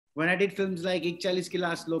When I did films like Ek Chalis Ki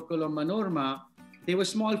Last Local or Manorama, they were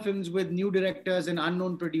small films with new directors and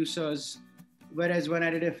unknown producers. Whereas when I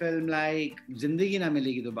did a film like Zindagi Na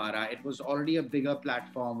Milegi Dobara, it was already a bigger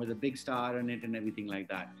platform with a big star in it and everything like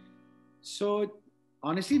that. So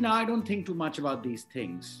honestly, now I don't think too much about these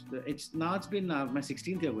things. It's been my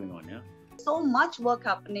 16th year going on, yeah. So much work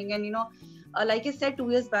happening, and like I said 2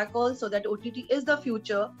 years back also, that OTT is the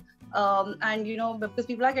future, and because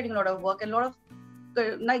people are getting a lot of work and a lot of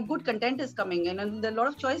good content is coming in, and there are a lot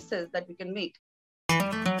of choices that we can make.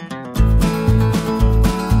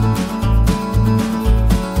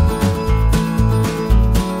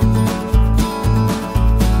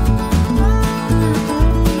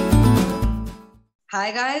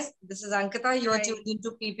 Hi guys, this is Ankita. You are tuned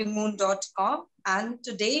into PeepingMoon.com, and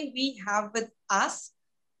today we have with us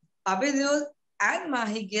Abhay Deol and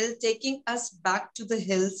Mahie Gill taking us back to the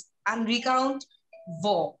hills and recount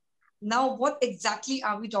war. Now, what exactly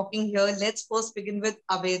are we talking here? Let's first begin with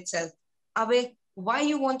Abhay itself. Abhay, why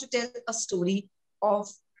you want to tell a story of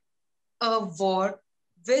a war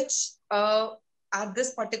which at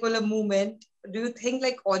this particular moment, do you think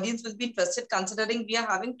like audience will be interested, considering we are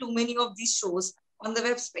having too many of these shows on the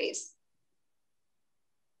web space?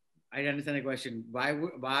 I understand the question. Why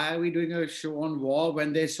are we doing a show on war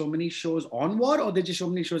when there's so many shows on war, or there's just so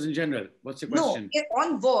many shows in general? What's the question? No,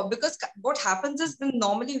 on war, because what happens is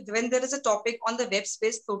normally when there is a topic on the web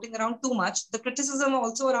space floating around too much, the criticism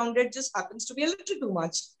also around it just happens to be a little too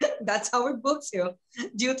much. That's how it works here.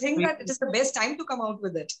 Do you think that it is the best time to come out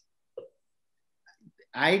with it?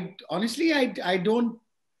 I honestly don't.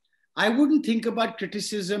 I wouldn't think about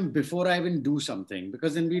criticism before I even do something,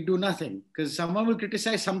 because then we do nothing, because someone will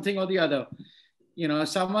criticize something or the other.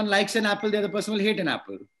 Someone likes an apple, the other person will hate an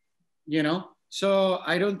apple, So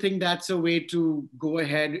I don't think that's a way to go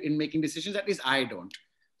ahead in making decisions. At least I don't.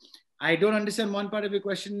 I don't understand one part of your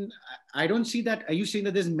question. I don't see that. Are you saying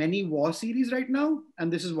that there's many war series right now?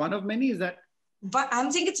 And this is one of many? Is that? But I'm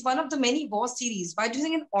saying it's one of the many war series. Why do you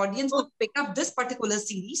think an audience would pick up this particular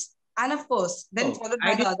series? And of course, then followed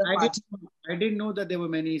by the other part. I didn't know that there were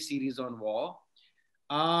many series on war.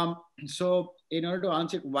 So in order to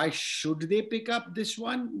answer, why should they pick up this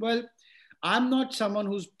one? Well, I'm not someone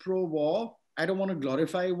who's pro-war. I don't want to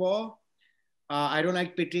glorify war. I don't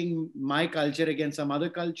like pitting my culture against some other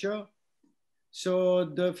culture. So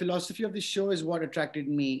the philosophy of the show is what attracted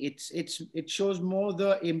me. It shows more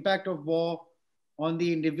the impact of war on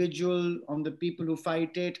the individual, on the people who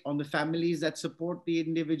fight it, on the families that support the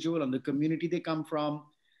individual, on the community they come from.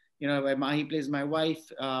 Where Mahie plays my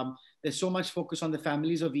wife, there's so much focus on the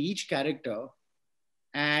families of each character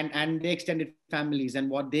and the extended families and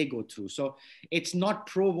what they go through. So it's not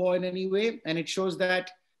pro-war in any way, and it shows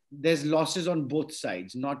that there's losses on both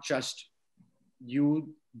sides, not just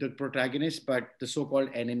you, the protagonist, but the so-called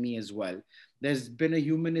enemy as well. There's been a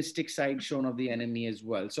humanistic side shown of the enemy as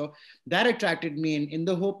well. So that attracted me in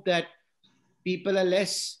the hope that people are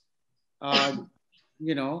less,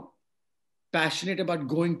 passionate about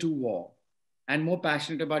going to war and more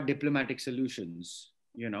passionate about diplomatic solutions,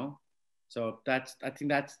 So I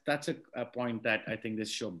think that's a point that I think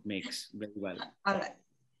this show makes very well. All right.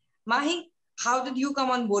 Mahie, how did you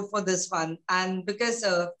come on board for this one? And because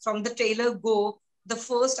from the trailer go, the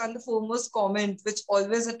first and the foremost comment which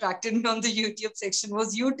always attracted me on the YouTube section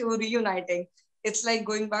was you two reuniting. It's like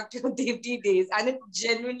going back to your Devdi days, and it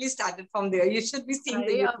genuinely started from there. You should be seeing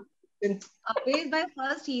the YouTube. Abhay is my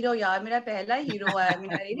first hero, yaar. Mera pehla hero hai. I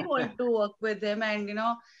mean, I really wanted to work with him, and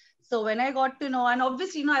so when I got to know, and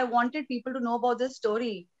obviously, I wanted people to know about this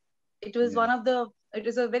story. It was it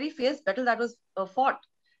was a very fierce battle that was fought.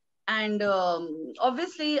 And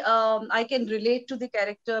obviously, I can relate to the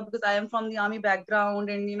character because I am from the army background,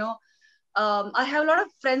 and I have a lot of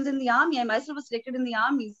friends in the army. I myself was selected in the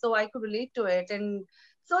army, so I could relate to it. And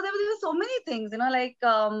so there were so many things, like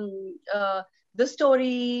the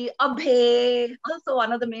story, Abhay, also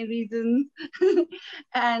one of the main reasons,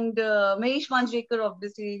 and Mahesh Manjrekar,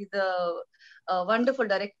 obviously, the wonderful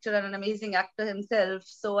director and an amazing actor himself.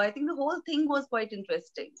 So I think the whole thing was quite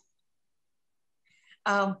interesting.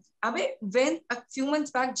 Abhay, when a few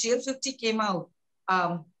months back Jail 50 came out,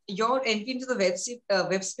 your entry into the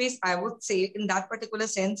web space, I would say, in that particular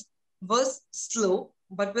sense, was slow,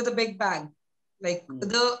 but with a big bang. Like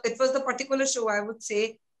it was the particular show, I would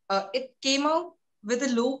say, it came out with a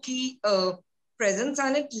low-key presence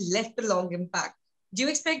and it left a long impact. Do you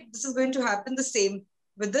expect this is going to happen the same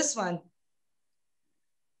with this one?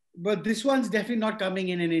 But this one's definitely not coming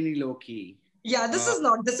in any low-key. Yeah, this is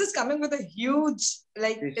not. This is coming with a huge,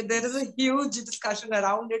 there is a huge discussion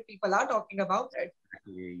around it. People are talking about it.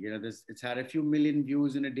 It's had a few million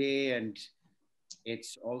views in a day, and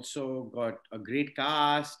It's also got a great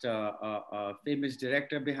cast, a famous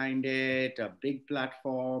director behind it, a big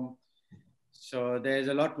platform. So there's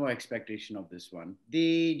a lot more expectation of this one.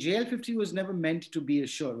 The JL50 was never meant to be a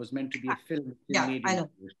show. It was meant to be a film Yeah, made I into know.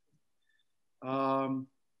 a show.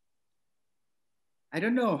 I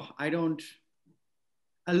don't know. I don't.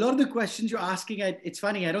 A lot of the questions you're asking, it's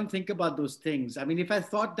funny. I don't think about those things. I mean, if I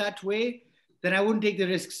thought that way, then I wouldn't take the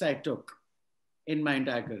risks I took in my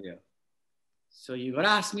entire career. So you got to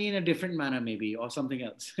ask me in a different manner, maybe, or something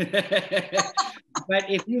else. But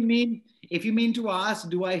if you mean to ask,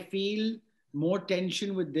 do I feel more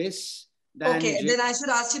tension with this than Okay, then I should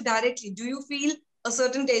ask you directly. Do you feel a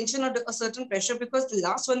certain tension or a certain pressure? Because the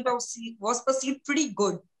last one was perceived pretty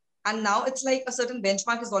good. And now it's like a certain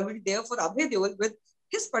benchmark is already there for Abhay Deol with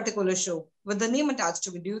his particular show, with the name attached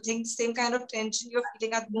to it. Do you think the same kind of tension you're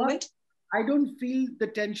feeling at the moment? I don't feel the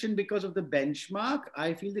tension because of the benchmark.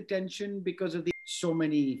 I feel the tension because of the so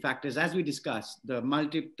many factors, as we discussed, the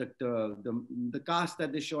cast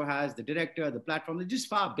that the show has, the director, the platform, they're just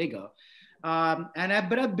far bigger. But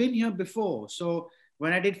I've been here before. So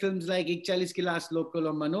when I did films like Ik Chalis Ki Last Local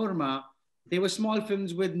or Manorma, they were small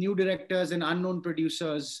films with new directors and unknown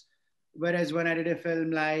producers. Whereas when I did a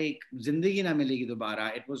film like Zindagi Na Milegi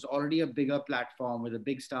Dobara, it was already a bigger platform with a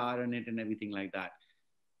big star in it and everything like that.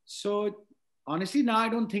 So honestly, now I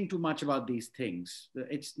don't think too much about these things.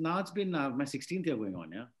 It's been my 16th year going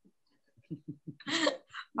on, yeah.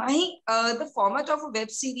 The format of a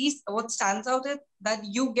web series, what stands out is that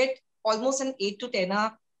you get almost an 8 to 10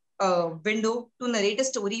 hour window to narrate a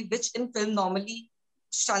story, which in film normally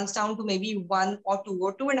stands down to maybe 1 or 2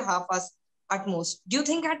 or 2.5 hours at most. Do you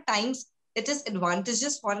think at times it is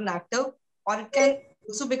advantageous for an actor, or it can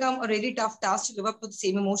also become a really tough task to live up to the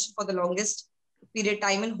same emotion for the longest period of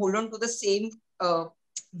time and hold on to the same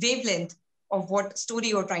wavelength of what story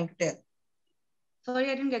you're trying to tell?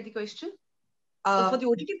 Sorry, I didn't get the question. For the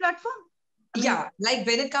OTT platform? Yeah, like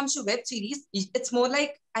when it comes to web series, it's more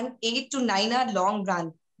like an 8 to 9 hour long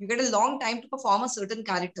run. You get a long time to perform a certain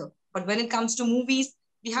character. But when it comes to movies,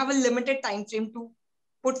 we have a limited time frame to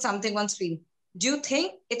put something on screen. Do you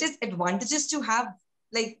think it is advantageous to have,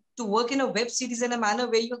 like, to work in a web series in a manner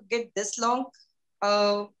where you get this long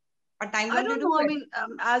a time I run to don't do know. I it? mean,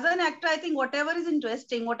 as an actor, I think whatever is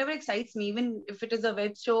interesting, whatever excites me, even if it is a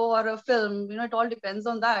web show or a film, it all depends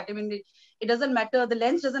on that. I mean, it doesn't matter. The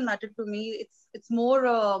length doesn't matter to me. It's more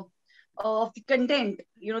of the content,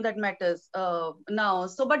 that matters now.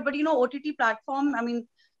 So, but OTT platform. I mean,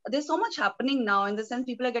 there's so much happening now in the sense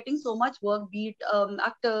people are getting so much work, be it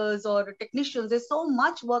actors or technicians. There's so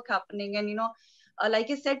much work happening, and like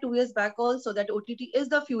I said 2 years back also, that OTT is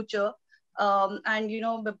the future. And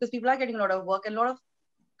because people are getting a lot of work and a lot of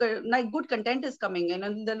like good content is coming in,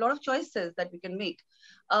 and there are a lot of choices that we can make.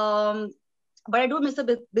 But I do miss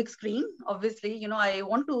a big screen, obviously. I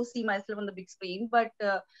want to see myself on the big screen, but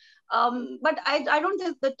I don't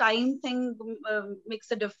think the time thing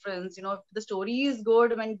makes a difference. If the story is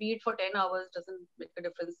good, when be it for 10 hours doesn't make a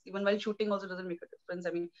difference. Even while shooting also doesn't make a difference.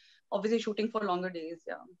 I mean, obviously shooting for longer days,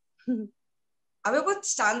 yeah. I mean, what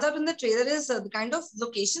stands out in the trailer is the kind of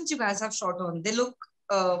locations you guys have shot on. They look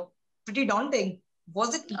pretty daunting.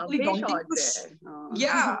 Was it equally Way daunting short there.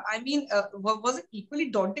 Yeah, I mean, was it equally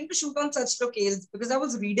daunting to shoot on such locales? Because I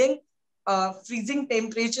was reading freezing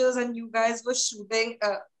temperatures and you guys were shooting.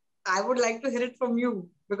 I would like to hear it from you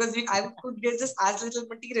because I could get just as little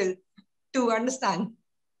material to understand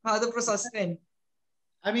how the process went.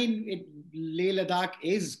 I mean, Leh Ladakh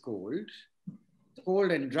is cold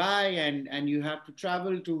and dry, and you have to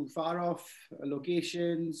travel to far off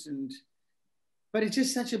locations, but it's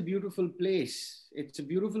just such a beautiful place. It's a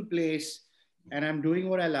beautiful place, and I'm doing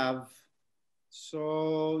what I love,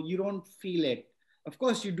 so you don't feel it. Of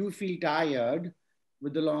course, you do feel tired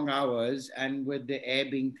with the long hours, and with the air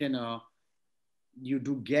being thinner, you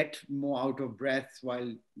do get more out of breath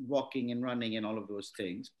while walking and running and all of those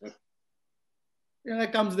things. But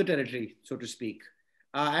that comes with the territory, so to speak.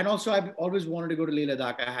 And also, I've always wanted to go to Leh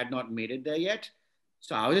Ladakh. I had not made it there yet.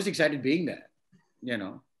 So I was just excited being there, you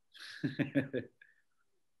know.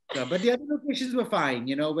 So, but the other locations were fine,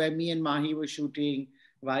 where me and Mahie were shooting,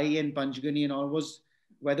 Vai and Panchgani and all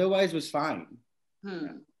weather-wise was fine.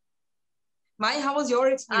 Yeah. Mahie, how was your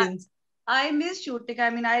experience? I miss shooting. I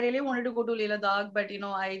mean, I really wanted to go to Leh Ladakh, but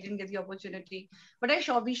I didn't get the opportunity. But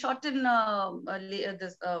we shot in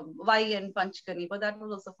this Vai and Panchgani, but that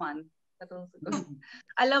was also fun. That was good.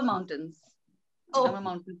 I love mountains. I'm a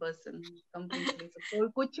mountain person completely. So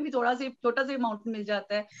कुछ भी थोड़ा से छोटा से mountain मिल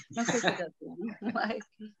जाता है, मैं खुश हो जाती हूँ.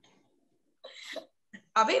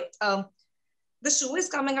 Abhay, the show is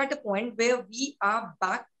coming at a point where we are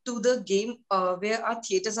back to the game where our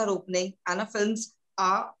theaters are opening and our films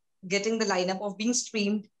are getting the lineup of being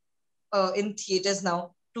streamed in theaters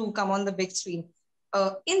now to come on the big screen.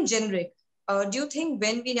 In generic, do you think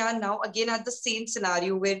when we are now again at the same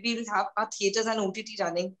scenario where we will have our theaters and OTT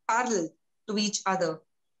running parallel to each other,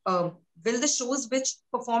 will the shows which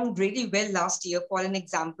performed really well last year, for an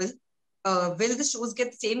example, will the shows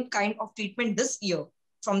get the same kind of treatment this year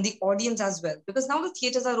from the audience as well? Because now the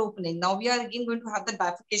theaters are opening. Now we are again going to have that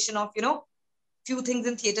bifurcation of, few things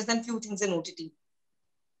in theaters and few things in OTT.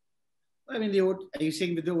 I mean, are you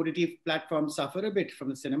saying that the OTT platforms suffer a bit from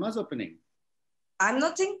the cinemas opening? I'm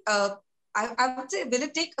not saying, I would say, will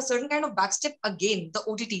it take a certain kind of backstep again, the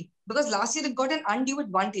OTT? Because last year it got an undue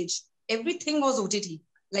advantage. Everything was OTT,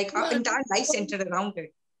 like our entire life centered around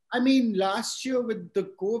it. I mean, last year with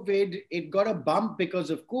the COVID, it got a bump because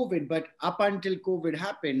of COVID, but up until COVID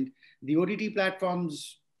happened, the OTT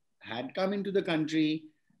platforms had come into the country,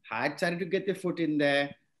 had started to get their foot in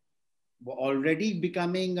there, were already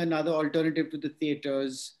becoming another alternative to the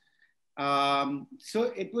theaters.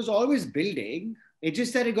 So it was always building. It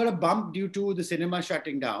just that it got a bump due to the cinema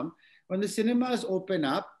shutting down. When the cinemas open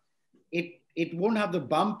up, it won't have the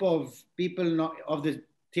bump of people of the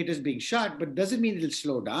theaters being shut, but doesn't mean it'll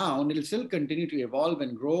slow down. It'll still continue to evolve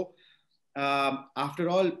and grow. After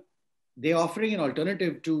all, they're offering an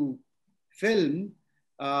alternative to film.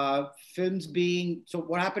 Films being, so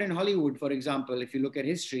what happened in Hollywood, for example, if you look at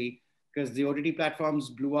history, because the OTT platforms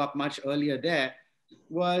blew up much earlier there,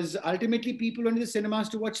 was ultimately people went to the cinemas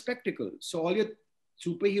to watch spectacle. So all your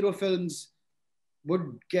superhero films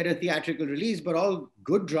would get a theatrical release, but all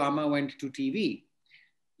good drama went to TV.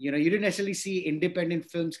 You didn't necessarily see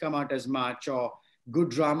independent films come out as much or good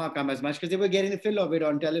drama come as much because they were getting the fill of it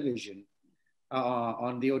on television,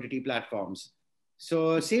 on the OTT platforms.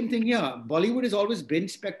 So same thing here. Bollywood has always been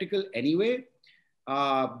spectacle anyway.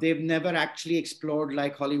 They've never actually explored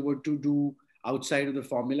like Hollywood to do outside of the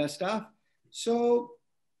formula stuff. So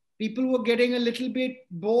people were getting a little bit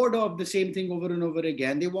bored of the same thing over and over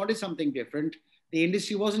again. They wanted something different. The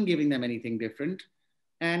industry wasn't giving them anything different.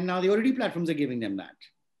 And now the OTT platforms are giving them that.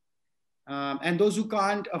 And those who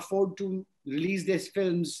can't afford to release their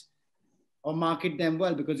films or market them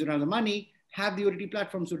well because they don't have the money, have the OTT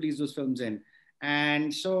platforms to release those films in.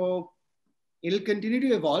 And so it'll continue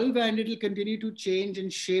to evolve and it'll continue to change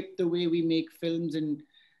and shape the way we make films and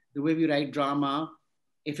the way we write drama.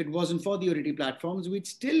 If it wasn't for the OTT platforms, we'd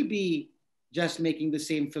still be just making the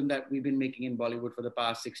same film that we've been making in Bollywood for the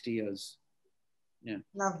past 60 years. Yeah.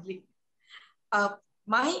 Lovely.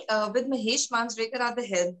 With Mahesh Manjrekar at the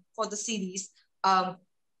helm for the series,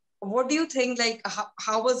 what do you think, like,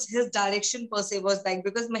 how was his direction per se was like?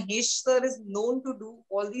 Because Mahesh sir is known to do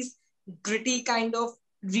all these gritty kind of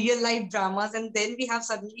real life dramas, and then we have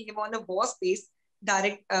suddenly him on a war space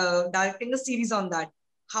directing a series on that.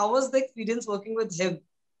 How was the experience working with him?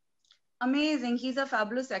 Amazing. He's a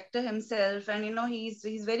fabulous actor himself, and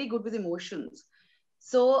he's very good with emotions.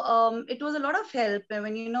 So it was a lot of help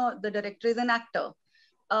when the director is an actor.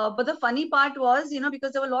 But the funny part was,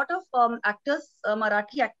 because there were a lot of actors,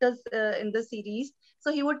 Marathi actors in the series.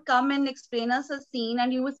 So he would come and explain us a scene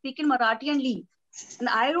and he would speak in Marathi and leave. And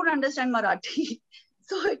I don't understand Marathi.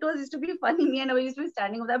 So it used to be funny. Me and I used to be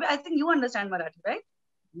standing over there. But I think you understand Marathi, right?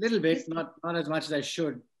 Little bit, not as much as I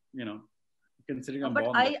should, considering I'm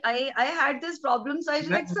born. But I had this problem. So I was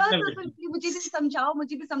like, sir, mujhe bhi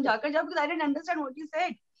samjha kar jao, because I didn't understand what you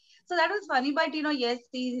said. So that was funny, but yes,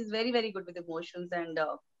 he's very, very good with emotions and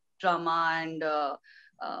drama, and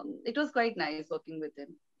it was quite nice working with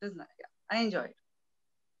him. It was nice. Yeah, I enjoyed.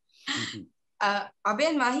 Abhay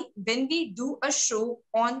and Mahi, when we do a show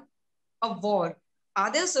on a war,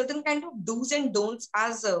 are there certain kind of do's and don'ts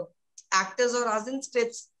as actors or as in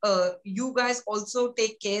scripts you guys also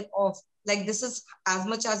take care of? Like, this is as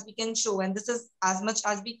much as we can show and this is as much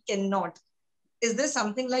as we cannot. Is there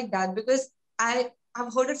something like that? Because I've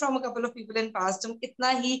heard it from a couple of people in past. हम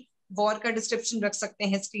इतना ही war का description रख सकते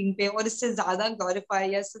हैं screen पे और इससे ज़्यादा glorify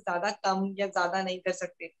या इससे ज़्यादा कम या ज़्यादा नहीं कर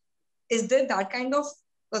सकते. Is there that kind of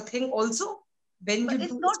a thing also? When you do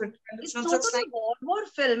it's not a war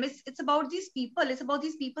film. It's about these people. It's about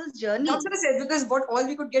these people's journey. That's what I said, because what all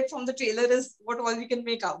we could get from the trailer is what all we can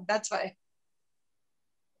make out. That's why.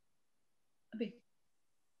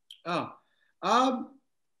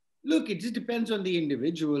 Look, it just depends on the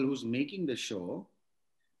individual who's making the show.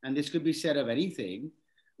 And this could be said of anything.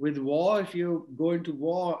 With war, if you go into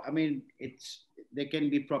war, I mean, there can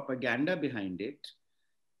be propaganda behind it.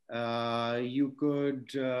 You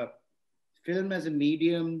could, film as a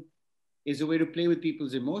medium is a way to play with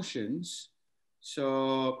people's emotions.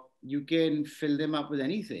 So you can fill them up with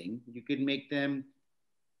anything. You can make them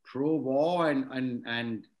pro-war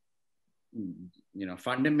and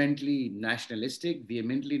fundamentally nationalistic,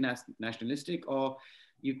 vehemently nationalistic, or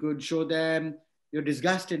you could show them you're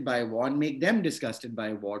disgusted by war and make them disgusted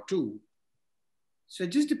by war too. So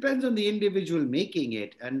it just depends on the individual making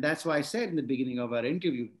it. And that's why I said in the beginning of our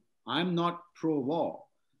interview, I'm not pro-war.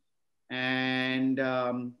 And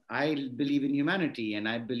I believe in humanity, and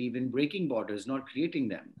I believe in breaking borders, not creating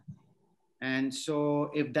them. And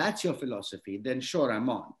so if that's your philosophy, then sure, I'm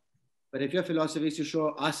on. But if your philosophy is to show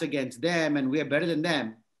us against them and we're better than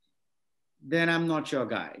them, then I'm not your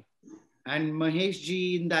guy. And Mahesh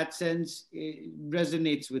ji, in that sense,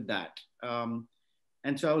 resonates with that.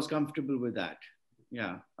 And so I was comfortable with that.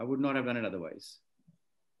 Yeah, I would not have done it otherwise.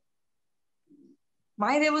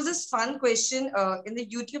 Mahie, there was this fun question in the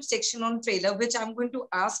YouTube section on trailer, which I'm going to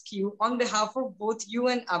ask you on behalf of both you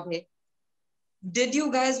and Abhay. Did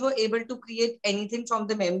you guys were able to create anything from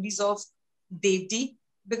the memories of Devdi?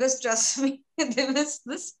 Because trust me, there was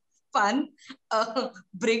this fun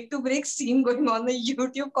break-to-break scene going on the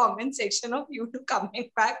YouTube comment section of you two coming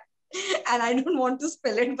back. And I don't want to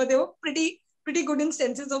spell it, but they were pretty good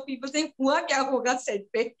instances of people saying, "Hua kya hoga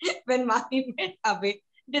set pe," when Mahie met Abhay.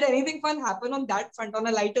 Did anything fun happen on that front on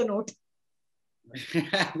a lighter note?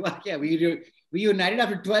 Well, yeah, we united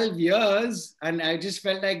after 12 years, and I just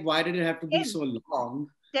felt like, why did it have to be 10. so long?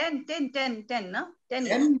 10, no? 10 years.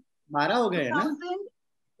 10 12 हो गए ना?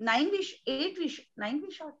 9 we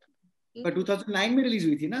shot. But 2009 में release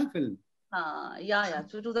हुई थी ना film? हाँ, yeah.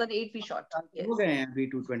 So 2008 we shot. Yes. हो गए हैं अभी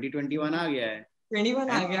 2021 आ गया है. 21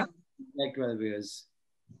 आ गया. Like 12 years.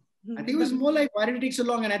 I think it was more like, why did it take so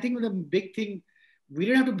long? And I think the big thing, we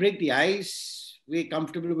didn't have to break the ice. We're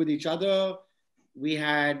comfortable with each other. We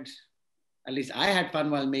had, at least I had fun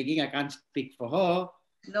while making. I can't speak for her.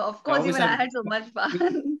 No, of course, even I had so much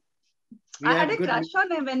fun. I had a crush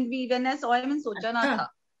on him when I saw him in Socha Na Tha.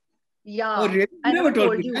 Yeah. Oh, really? I never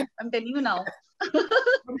told you. That? I'm telling you now.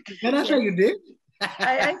 Yes. You did?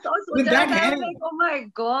 I saw Socha Na Tha. I was like,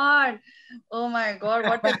 oh my God,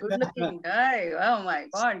 what a good looking guy. Oh my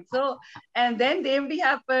God. So, and then Devdi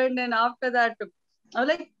happened, and after that, I was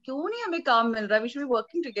like, क्यों नहीं हमें काम मिल रहा? We should be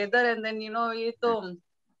working together. And then, ये तो,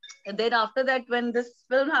 and then after that, when this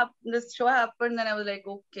this show happened, then I was like,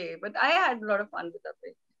 okay. But I had a lot of fun with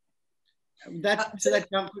Abhay. So that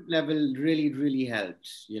comfort level really, really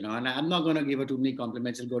helps, and I'm not going to give her too many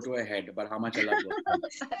compliments. It'll go to her head about how much I love her.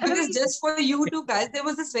 Because just for you two guys, there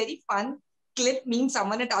was this very fun clip meme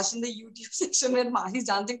someone attached in the YouTube section where Mahie's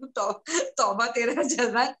dancing to Tauba Tera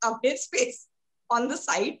Jalna, Abhay's face on the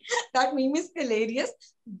side. That meme is hilarious.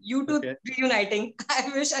 You two reuniting. I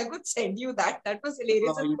wish I could send you that. That was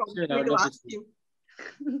hilarious. Oh, I to ask you.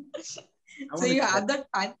 So you have that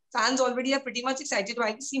fan. Fans already are pretty much excited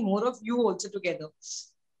to see more of you also together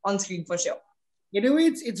on screen for sure.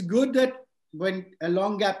 It's good that when a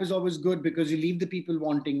long gap is always good because you leave the people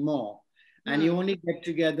wanting more. And you only get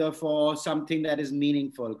together for something that is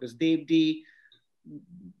meaningful, because Devdi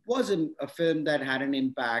was a film that had an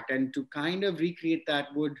impact, and to kind of recreate that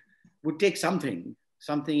would take something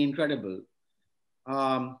incredible.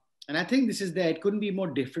 And I think this is there. It couldn't be more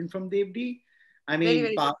different from Devdi. I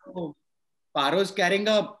mean, very Paro's carrying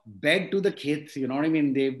a bed to the kids, you know what I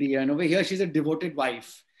mean, Devdi. And over here, she's a devoted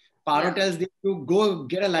wife. Paro tells them to go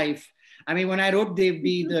get a life. I mean, when I wrote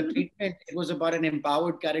Devdi, the treatment, it was about an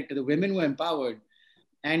empowered character. The women were empowered.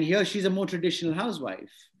 And here she's a more traditional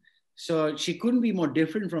housewife. So she couldn't be more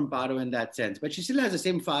different from Paro in that sense. But she still has the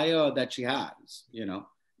same fire that she has,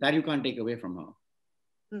 that you can't take away from her.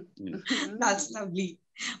 That's lovely.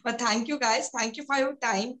 But thank you guys. Thank you for your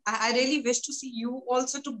time. I really wish to see you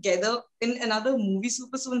also together in another movie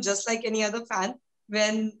super soon, just like any other fan.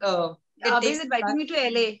 When Abhay is inviting me to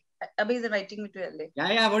LA. Abhay is inviting me to LA.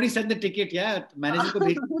 Yeah, I've already sent the ticket. Yeah, manager ko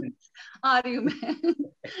Are you, man?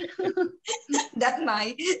 That's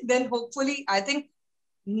nice. Then hopefully, I think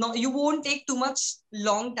you won't take too much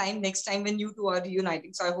long time next time when you two are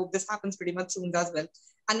reuniting. So I hope this happens pretty much soon as well.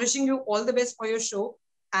 And wishing you all the best for your show.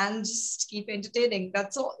 And just keep entertaining.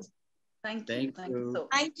 That's all. Thank you.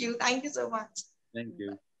 Thank you so much. Thank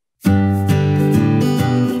you.